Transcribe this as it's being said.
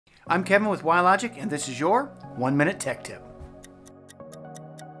I'm Kevin with Wilogic, and this is your 1 Minute Tech Tip.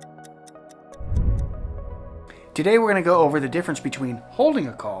 Today we're going to go over the difference between holding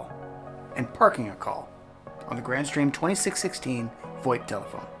a call and parking a call on the Grandstream 2616 VoIP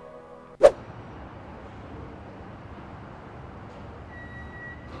telephone.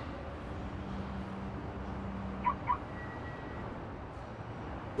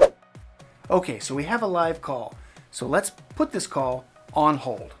 Okay, so we have a live call. So let's put this call on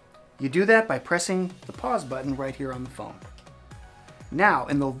hold. You do that by pressing the pause button right here on the phone. Now,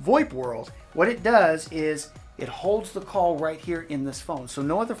 in the VoIP world, what it does is it holds the call right here in this phone. So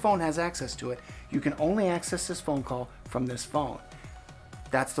no other phone has access to it. You can only access this phone call from this phone.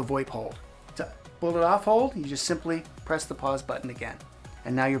 That's the VoIP hold. To pull it off hold, you just simply press the pause button again.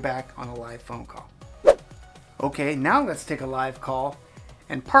 And now you're back on a live phone call. Okay, now let's take a live call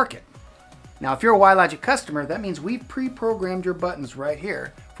and park it. Now, if you're a Wilogic customer, that means we've pre-programmed your buttons right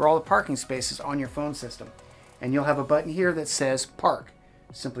here for all the parking spaces on your phone system. And you'll have a button here that says Park.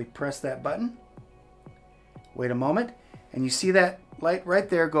 Simply press that button, wait a moment, and you see that light right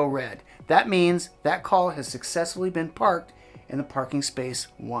there go red. That means that call has successfully been parked in the parking space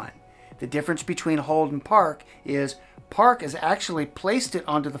 1. The difference between hold and park is park has actually placed it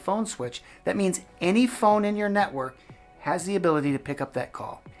onto the phone switch. That means any phone in your network has the ability to pick up that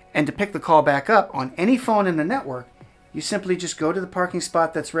call. And to pick the call back up on any phone in the network, you simply just go to the parking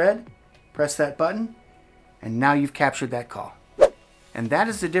spot that's red, press that button, and now you've captured that call. And that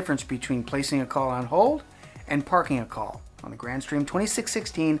is the difference between placing a call on hold and parking a call on the Grandstream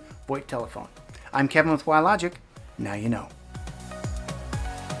 2616 VoIP telephone. I'm Kevin with Wilogic. Now you know.